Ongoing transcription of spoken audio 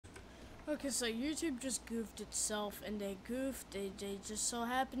Okay, so YouTube just goofed itself, and they just so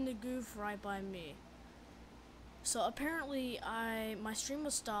happened to goof right by me. So apparently, my stream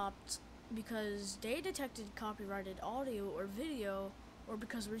was stopped because they detected copyrighted audio or video, or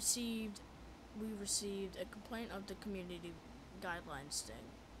because we received a complaint of the community guidelines thing.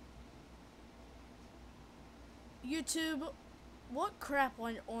 YouTube, what crap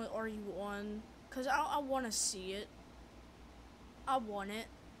are you on? Cause I want to see it. I want it.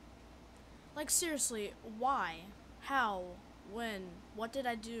 Like seriously, why? How? When? What did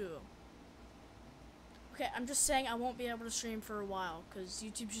I do? Okay, I'm just saying I won't be able to stream for a while because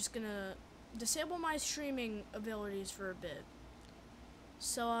YouTube's just gonna disable my streaming abilities for a bit.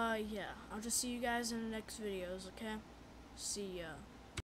 So, yeah, I'll just see you guys in the next videos, okay? See ya.